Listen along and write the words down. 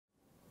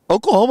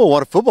Oklahoma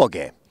won a football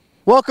game.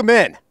 Welcome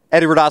in.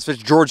 Eddie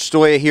Radosevich, George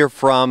Stoia here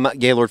from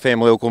Gaylord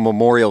Family Oklahoma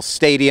Memorial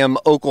Stadium.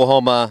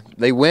 Oklahoma,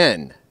 they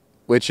win,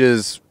 which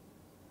is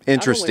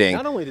interesting.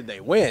 Not only did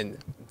they win,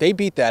 they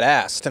beat that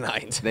ass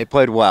tonight. They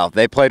played well.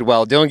 They played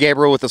well. Dylan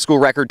Gabriel with a school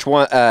record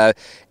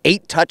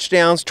 8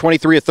 touchdowns,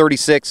 23 of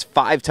 36,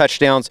 5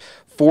 touchdowns,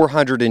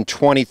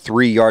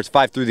 423 yards,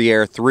 5 through the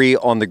air, 3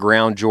 on the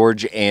ground,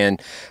 George.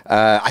 And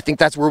I think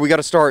that's where we got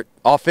to start.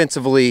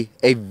 Offensively,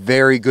 a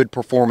very good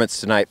performance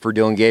tonight for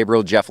Dylan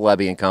Gabriel, Jeff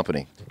Lebby, and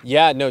company.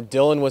 Yeah, no,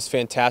 Dylan was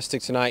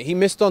fantastic tonight. He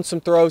missed on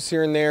some throws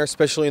here and there,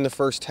 especially in the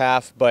first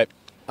half, but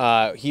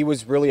he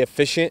was really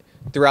efficient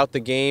throughout the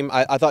game.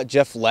 I thought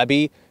Jeff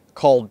Lebby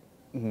called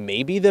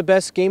maybe the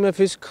best game of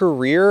his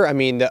career. I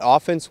mean, the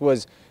offense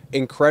was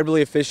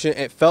incredibly efficient.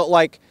 It felt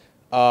like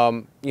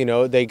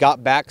they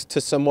got back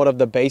to somewhat of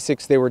the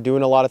basics. They were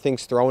doing a lot of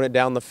things, throwing it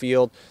down the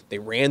field. They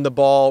ran the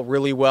ball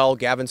really well.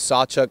 Gavin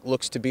Sawchuk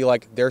looks to be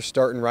like their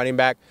starting running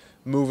back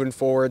moving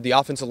forward. The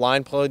offensive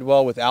line played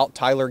well without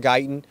Tyler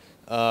Guyton,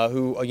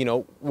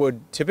 who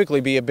would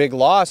typically be a big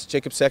loss.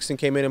 Jacob Sexton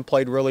came in and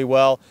played really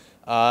well.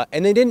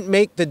 And they didn't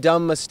make the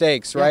dumb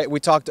mistakes, right? Yeah. We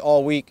talked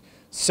all week,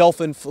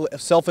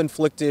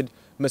 self-inflicted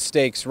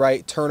mistakes,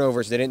 right?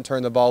 Turnovers. They didn't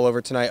turn the ball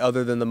over tonight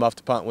other than the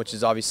muffed punt, which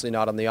is obviously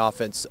not on the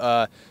offense.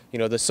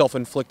 The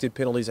self-inflicted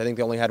penalties, I think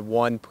they only had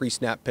 1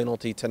 pre-snap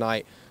penalty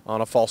tonight on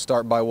a false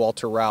start by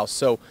Walter Rouse.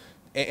 So,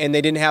 and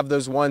they didn't have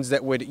those ones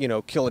that would,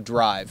 kill a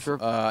drive. Sure.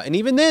 And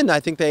even then, I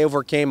think they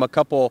overcame a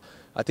couple.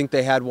 I think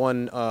they had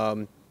one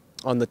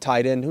on the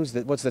tight end.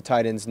 What's the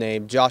tight end's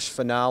name? Josh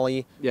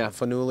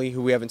Fanuli,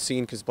 who we haven't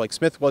seen because Blake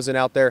Smith wasn't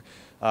out there.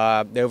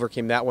 They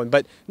overcame that one.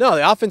 But no,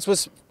 the offense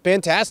was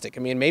fantastic.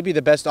 I mean, maybe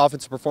the best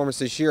offensive performance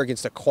this year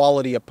against a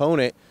quality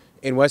opponent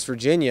in West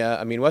Virginia.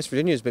 I mean, West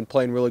Virginia has been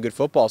playing really good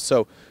football.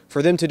 So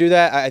for them to do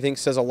that, I think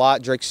says a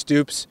lot. Drake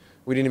Stoops,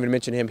 we didn't even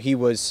mention him. He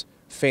was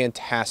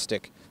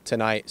fantastic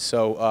tonight.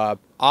 So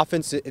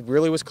offense, it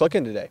really was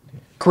clicking today.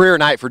 Career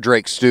night for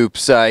Drake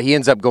Stoops. He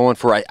ends up going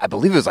for, I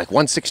believe it was like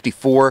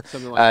 164,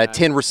 like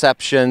 10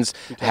 receptions,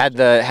 had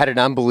an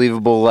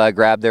unbelievable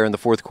grab there in the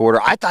fourth quarter.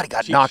 I thought he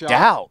got knocked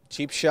out.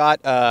 Cheap shot.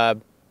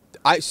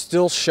 I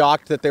still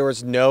shocked that there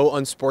was no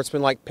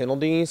unsportsmanlike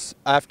penalties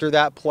after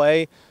that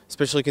play,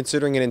 especially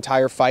considering an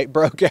entire fight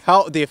broke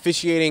out. The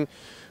officiating,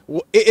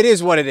 it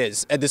is what it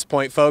is at this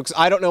point, folks.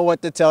 I don't know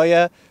what to tell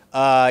you.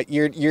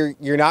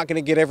 You're not going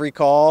to get every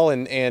call,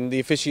 and the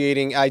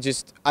officiating, I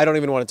don't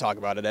even want to talk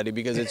about it, Eddie,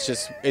 because it's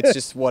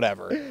just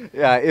whatever.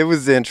 Yeah, it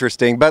was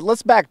interesting, but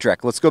let's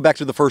backtrack. Let's go back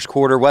to the first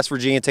quarter. West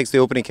Virginia takes the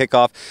opening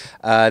kickoff.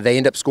 They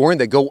end up scoring.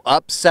 They go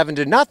up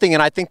 7-0,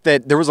 and I think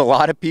that there was a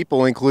lot of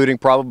people, including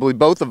probably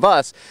both of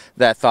us,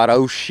 that thought,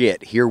 oh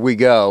shit, here we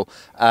go.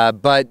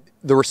 But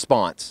the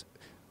response,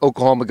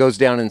 Oklahoma goes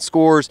down and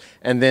scores,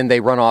 and then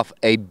they run off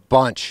a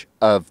bunch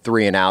of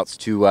 3-and-outs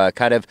to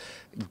kind of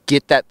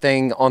get that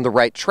thing on the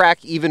right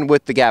track. Even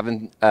with the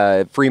Gavin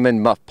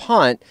Freeman muff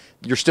punt,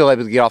 you're still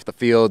able to get off the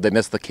field. They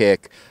missed the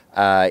kick.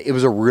 It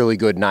was a really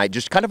good night,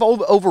 just kind of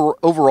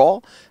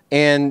overall.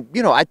 And,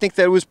 I think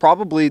that it was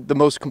probably the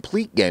most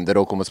complete game that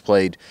Oklahoma's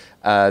played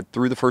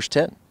through the first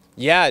 10.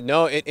 Yeah,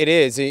 no, it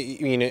is.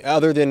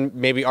 Other than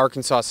maybe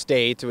Arkansas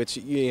State, which,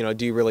 do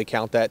you really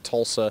count that?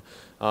 Tulsa,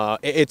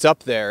 it's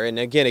up there. And,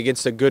 again,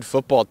 against a good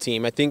football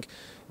team. I think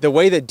the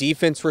way the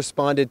defense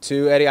responded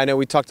to, Eddie, I know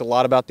we talked a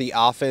lot about the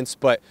offense,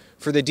 but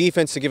for the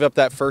defense to give up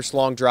that first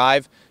long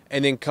drive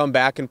and then come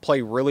back and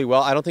play really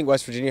well, I don't think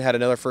West Virginia had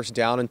another first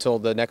down until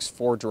the next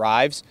 4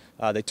 drives.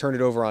 They turned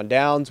it over on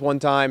downs one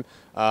time.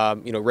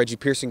 Reggie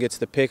Pearson gets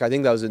the pick. I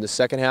think that was in the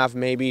second half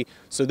maybe.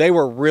 So they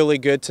were really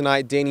good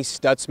tonight. Danny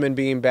Stutzman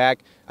being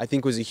back, I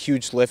think, was a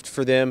huge lift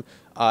for them.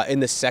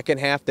 In the second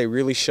half, they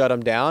really shut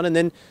them down. And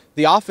then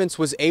the offense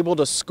was able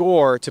to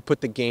score to put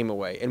the game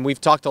away. And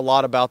we've talked a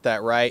lot about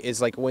that, right? Is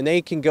like when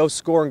they can go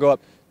score and go up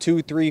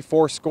 2, 3,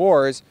 4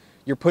 scores,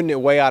 you're putting it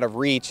way out of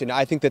reach. And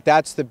I think that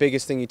that's the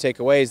biggest thing you take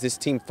away is this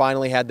team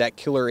finally had that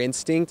killer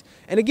instinct.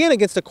 And again,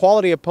 against a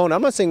quality opponent,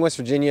 I'm not saying West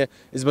Virginia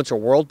is a bunch of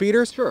world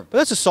beaters, sure, but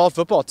that's a solid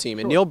football team.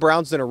 And Neil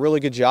Brown's done a really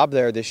good job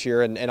there this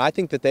year. And I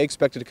think that they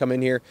expected to come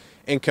in here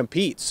and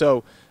compete.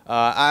 So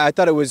I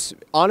thought it was,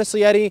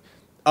 honestly, Eddie,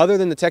 other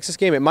than the Texas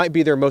game, it might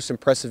be their most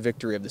impressive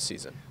victory of the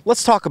season.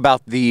 Let's talk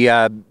about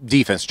the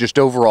defense just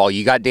overall.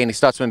 You got Danny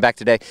Stutzman back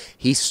today.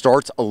 He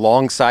starts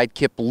alongside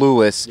Kip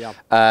Lewis. Yeah.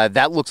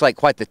 That looks like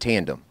quite the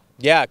tandem.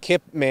 Yeah,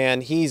 Kip,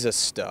 man, he's a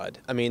stud.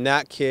 I mean,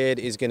 that kid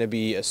is going to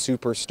be a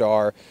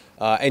superstar.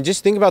 And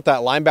just think about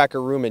that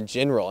linebacker room in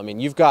general. I mean,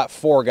 you've got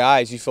 4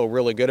 guys you feel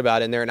really good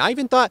about in there. And I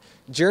even thought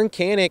Jaron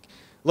Kanik,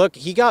 look,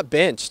 he got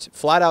benched,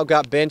 flat out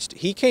got benched.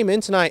 He came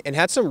in tonight and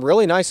had some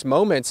really nice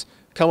moments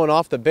coming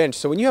off the bench.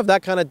 So when you have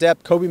that kind of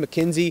depth, Kobe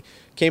McKenzie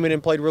came in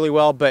and played really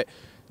well, but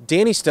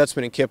Danny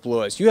Stutzman and Kip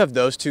Lewis, you have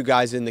those 2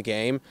 guys in the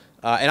game,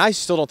 and I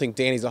still don't think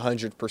Danny's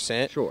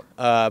 100%. Sure.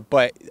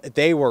 But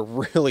they were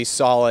really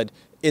solid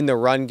in the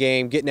run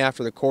game, getting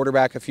after the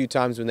quarterback a few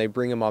times when they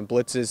bring him on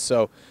blitzes.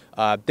 So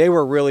they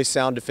were really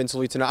sound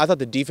defensively tonight. I thought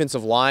the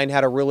defensive line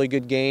had a really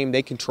good game.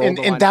 They controlled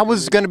the line. And that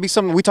was going to be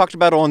something we talked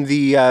about on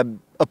the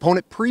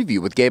opponent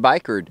preview with Gabe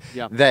Eichert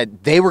Yeah.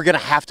 that they were going to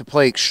have to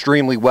play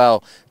extremely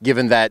well,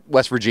 given that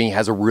West Virginia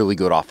has a really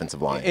good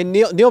offensive line. And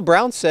Neil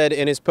Brown said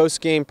in his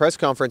post-game press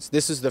conference,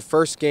 this is the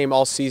first game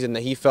all season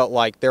that he felt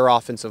like their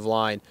offensive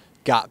line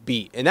got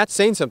beat, and that's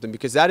saying something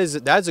because that is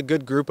a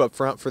good group up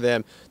front for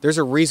them. There's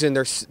a reason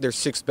they're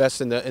sixth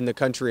best in the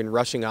country in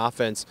rushing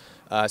offense.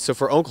 So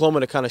for Oklahoma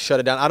to kind of shut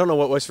it down, I don't know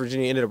what West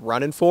Virginia ended up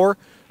running for.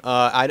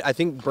 I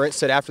think Brent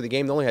said after the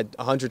game they only had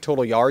 100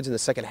 total yards in the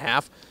second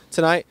half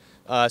tonight.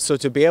 So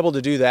to be able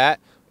to do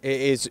that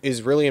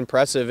is really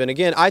impressive. And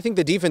again, I think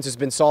the defense has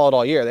been solid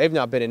all year. They've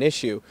not been an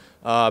issue.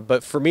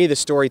 But for me, the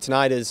story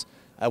tonight is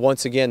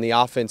once again the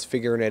offense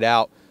figuring it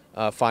out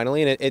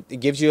finally, and it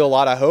gives you a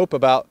lot of hope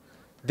about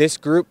this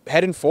group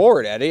heading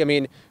forward, Eddie. I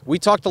mean, we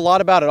talked a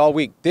lot about it all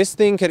week. This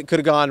thing could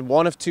have gone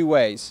one of two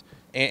ways,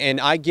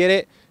 and I get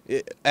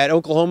it. At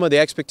Oklahoma, the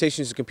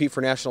expectation is to compete for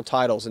national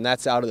titles, and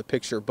that's out of the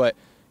picture. But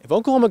if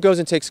Oklahoma goes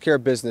and takes care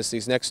of business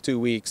these next 2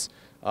 weeks,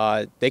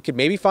 they could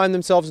maybe find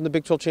themselves in the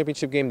Big 12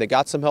 championship game. They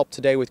got some help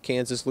today with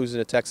Kansas losing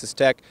to Texas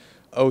Tech.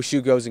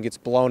 OSU goes and gets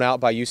blown out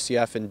by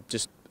UCF and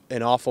just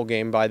an awful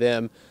game by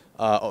them.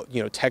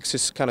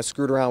 Texas kind of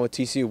screwed around with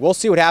TCU. We'll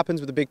see what happens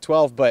with the Big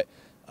 12, but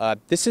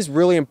this is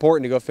really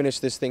important to go finish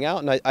this thing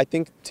out, and I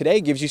think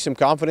today gives you some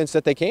confidence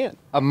that they can.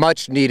 A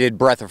much-needed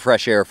breath of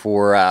fresh air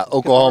for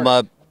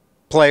Oklahoma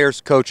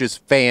players, coaches,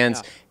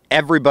 fans,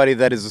 everybody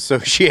that is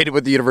associated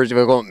with the University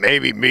of Oklahoma,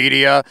 maybe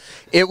media.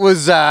 It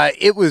was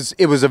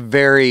a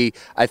very,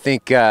 I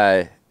think,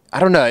 I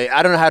don't know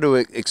how to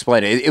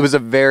explain it. It was a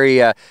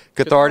very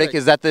cathartic.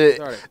 Is that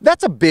Cathartic.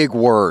 That's a big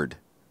word.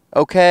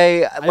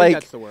 Okay, I think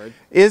that's the word.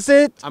 Is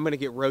it? I'm going to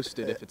get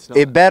roasted if it's not.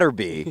 It better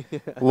be.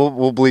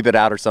 We'll bleep it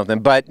out or something.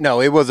 But no,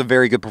 it was a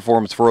very good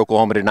performance for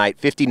Oklahoma tonight.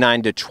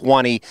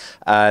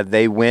 59-20,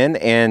 they win,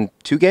 and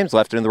 2 games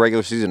left in the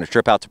regular season. A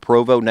trip out to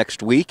Provo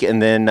next week, and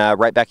then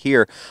right back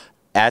here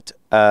at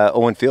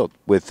Owen Field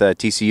with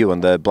TCU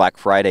in the Black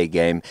Friday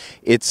game.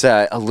 It's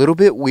a little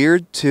bit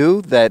weird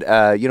too that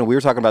we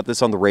were talking about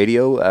this on the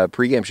radio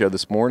pregame show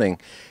this morning.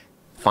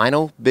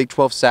 Final Big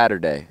 12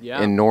 Saturday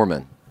in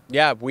Norman.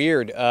 Yeah,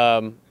 weird.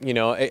 I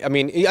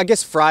mean, I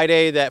guess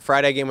that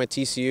Friday game with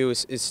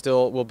TCU is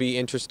still will be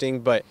interesting,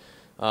 but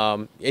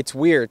it's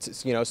weird.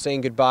 It's,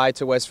 saying goodbye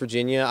to West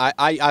Virginia.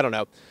 I don't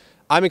know.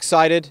 I'm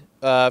excited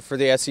for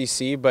the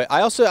SEC, but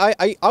I also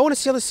I want to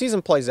see how the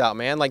season plays out,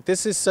 man. Like,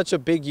 this is such a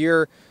big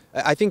year.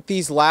 I think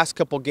these last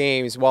couple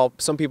games, while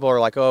some people are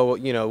like, oh,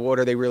 what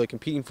are they really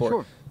competing for?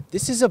 Sure.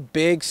 This is a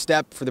big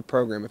step for the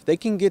program. If they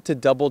can get to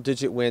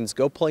double-digit wins,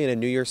 go play in a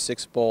New Year's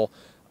Six Bowl.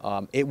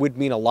 It would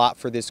mean a lot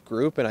for this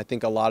group, and I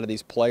think a lot of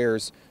these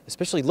players,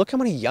 especially look how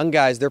many young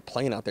guys they're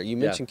playing out there. You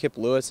mentioned Kip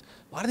Lewis.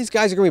 A lot of these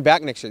guys are going to be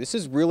back next year. This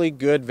is really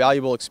good,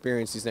 valuable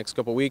experience these next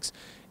couple of weeks,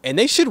 and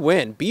they should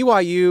win.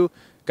 BYU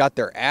got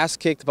their ass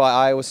kicked by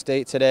Iowa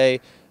State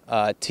today.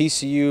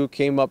 TCU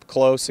came up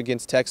close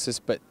against Texas,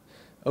 but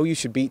OU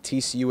should beat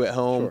TCU at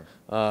home.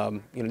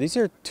 Sure. These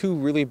are 2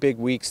 really big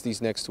weeks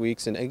these next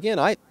weeks, and again,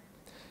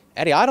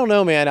 Eddie, I don't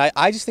know, man.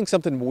 I just think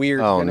something weird.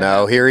 Oh,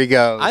 no, here he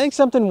goes. I think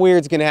something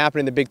weird's going to happen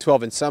in the Big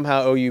 12, and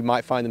somehow OU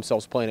might find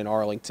themselves playing in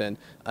Arlington.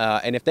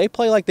 And if they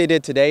play like they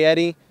did today,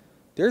 Eddie,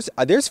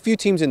 there's few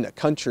teams in the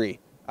country,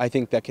 I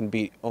think, that can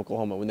beat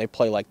Oklahoma when they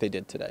play like they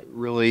did today.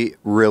 Really,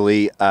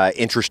 really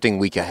interesting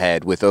week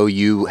ahead with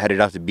OU headed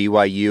out to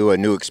BYU, a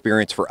new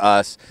experience for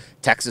us.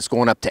 Texas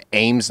going up to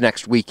Ames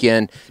next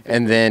weekend,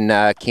 and then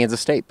Kansas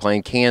State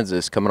playing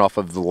Kansas, coming off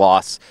of the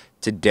loss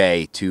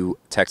today to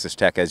Texas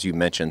Tech, as you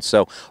mentioned.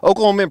 So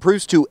Oklahoma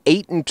improves to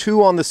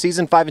 8-2 on the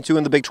season, 5-2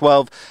 in the Big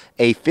 12,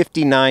 a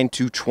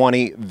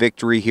 59-20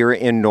 victory here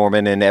in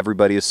Norman, and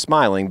everybody is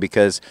smiling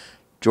because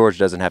George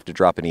doesn't have to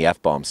drop any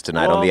F-bombs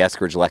tonight on the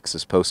Eskridge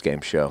Lexus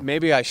postgame show.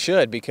 Maybe I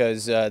should,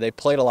 because they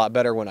played a lot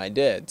better when I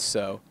did.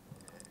 So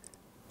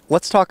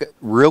let's talk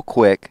real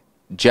quick.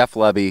 Jeff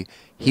Lebby,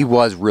 he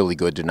was really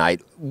good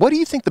tonight. What do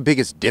you think the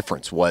biggest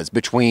difference was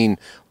between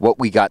what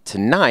we got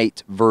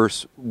tonight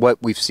versus what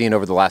we've seen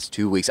over the last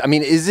 2 weeks? I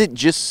mean, is it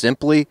just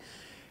simply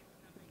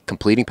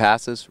completing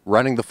passes,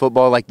 running the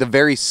football, like the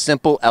very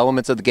simple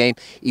elements of the game,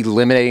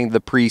 eliminating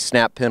the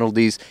pre-snap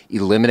penalties,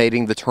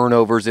 eliminating the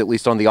turnovers, at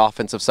least on the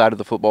offensive side of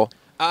the football?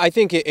 I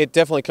think it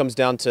definitely comes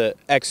down to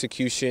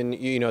execution.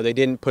 They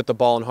didn't put the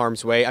ball in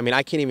harm's way. I mean,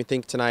 I can't even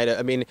think tonight.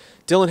 I mean,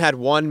 Dylan had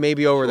one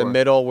maybe over the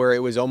middle where it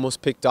was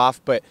almost picked off,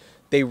 but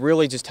they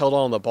really just held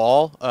on the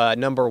ball.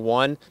 Number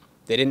one,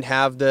 they didn't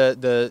have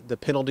the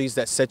penalties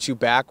that set you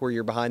back where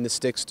you're behind the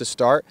sticks to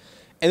start.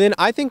 And then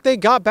I think they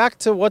got back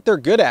to what they're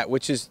good at,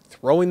 which is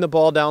throwing the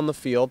ball down the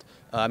field.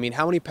 I mean,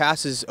 how many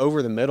passes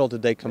over the middle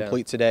did they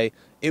complete today?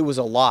 It was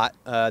a lot.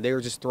 They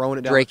were just throwing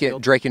it down the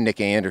field. Drake and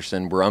Nick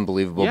Anderson were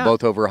unbelievable,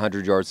 both over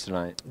 100 yards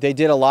tonight. They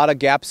did a lot of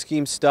gap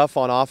scheme stuff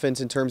on offense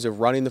in terms of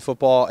running the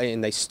football,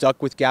 and they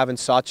stuck with Gavin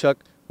Sawchuk,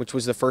 which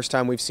was the first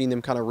time we've seen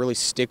them kind of really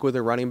stick with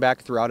a running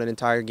back throughout an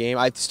entire game.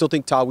 I still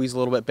think Tawi's a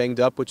little bit banged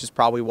up, which is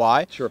probably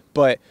why. Sure.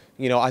 But,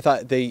 I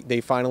thought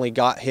they finally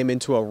got him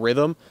into a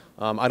rhythm.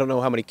 I don't know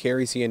how many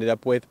carries he ended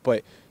up with,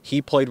 but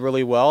he played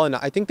really well, and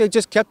I think they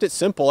just kept it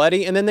simple,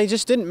 Eddie, and then they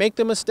just didn't make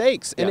the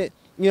mistakes. And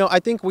I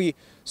think we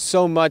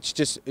so much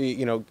just,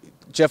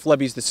 Jeff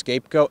Lebby's the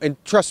scapegoat.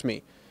 And trust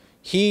me,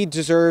 he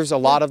deserves a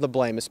lot of the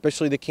blame,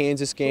 especially the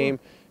Kansas game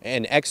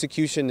and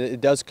execution.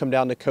 It does come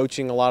down to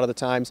coaching a lot of the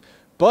times.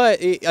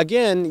 But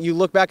again, you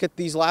look back at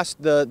the last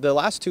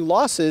 2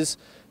 losses,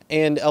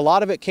 and a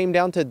lot of it came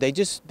down to they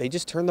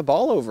just turned the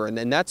ball over,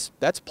 and that's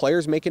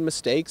players making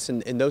mistakes,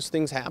 and those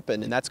things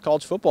happen, and that's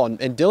college football. And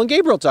Dylan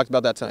Gabriel talked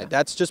about that tonight.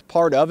 That's just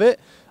part of it.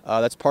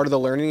 That's part of the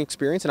learning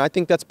experience, and I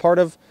think that's part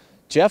of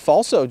Jeff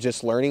also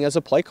just learning as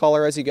a play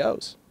caller as he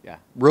goes. Yeah.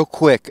 Real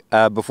quick,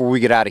 before we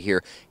get out of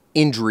here,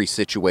 injury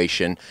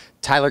situation.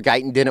 Tyler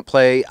Guyton didn't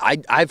play.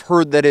 I've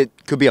heard that it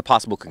could be a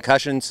possible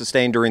concussion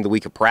sustained during the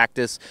week of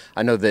practice.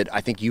 I know that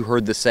I think you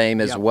heard the same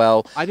as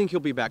well. I think he'll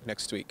be back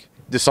next week.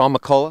 Deshaun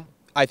McCullough?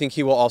 I think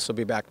he will also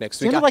be back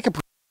next week. Sounded like a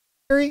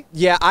injury?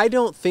 Yeah, I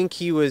don't think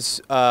he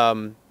was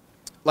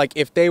like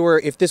if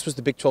this was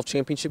the Big 12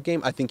 championship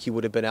game, I think he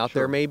would have been out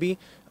there maybe.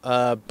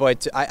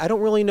 But I don't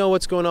really know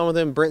what's going on with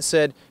him. Brent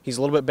said he's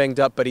a little bit banged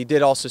up, but he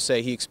did also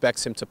say he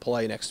expects him to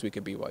play next week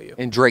at BYU.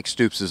 And Drake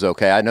Stoops is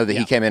okay. I know that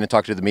he came in and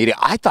talked to the media.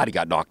 I thought he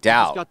got knocked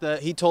out.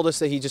 He told us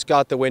that he just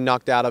got the wind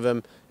knocked out of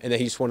him, and that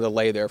he just wanted to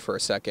lay there for a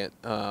second.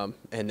 And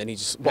then he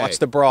just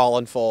watched the brawl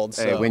unfold.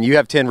 So. Hey, when you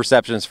have 10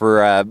 receptions for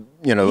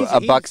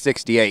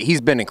 $168,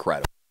 he's been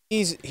incredible.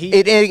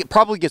 It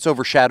probably gets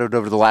overshadowed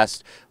over the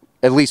last,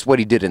 at least what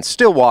he did in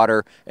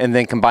Stillwater, and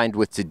then combined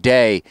with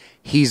today,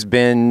 he's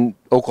been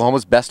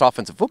Oklahoma's best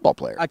offensive football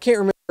player. I can't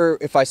remember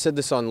if I said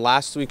this on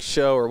last week's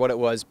show or what it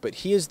was, but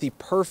he is the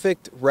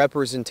perfect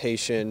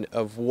representation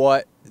of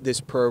what this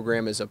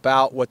program is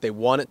about, what they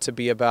want it to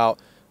be about.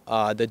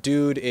 The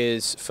dude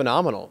is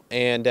phenomenal,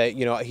 and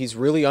he's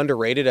really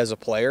underrated as a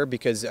player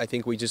because I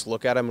think we just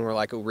look at him and we're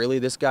like, oh, really,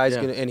 this guy's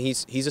gonna? And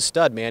he's a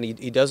stud, man.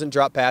 He doesn't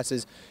drop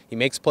passes. He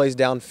makes plays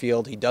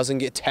downfield. He doesn't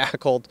get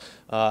tackled.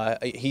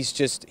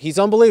 He's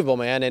unbelievable,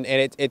 man. And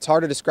it's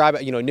hard to describe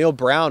it. Neil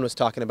Brown was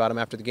talking about him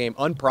after the game,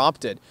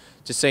 unprompted,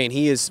 just saying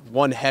he is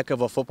one heck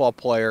of a football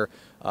player.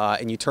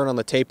 And you turn on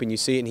the tape and you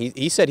see it, and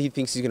he said he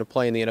thinks he's going to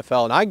play in the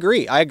NFL, and I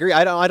agree. I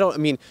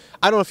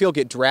don't know if he'll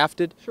get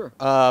drafted. Sure.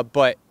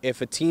 But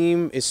if a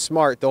team is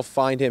smart, they'll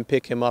find him,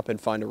 pick him up, and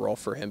find a role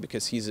for him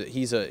because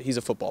he's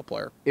a football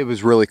player. It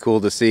was really cool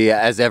to see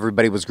as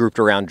everybody was grouped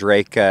around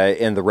Drake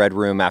in the Red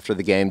Room after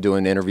the game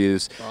doing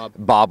interviews.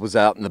 Bob was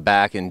out in the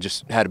back and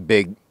just had a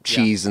big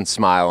cheese and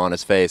smile on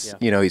his face.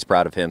 Yeah. He's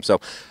proud of him. So.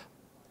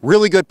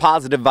 Really good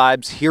positive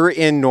vibes here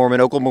in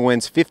Norman. Oklahoma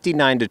wins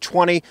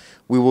 59-20.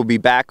 We will be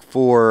back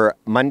for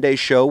Monday's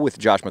show with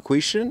Josh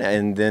McQuistion,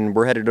 and then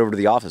we're headed over to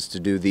the office to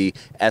do the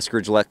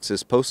Eskridge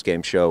Lexus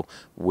postgame show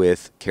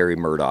with Kerry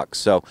Murdoch.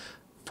 So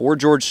for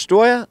George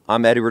Stoia,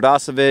 I'm Eddie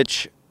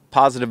Radosevich.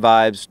 Positive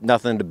vibes,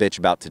 nothing to bitch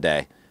about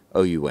today.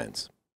 OU wins.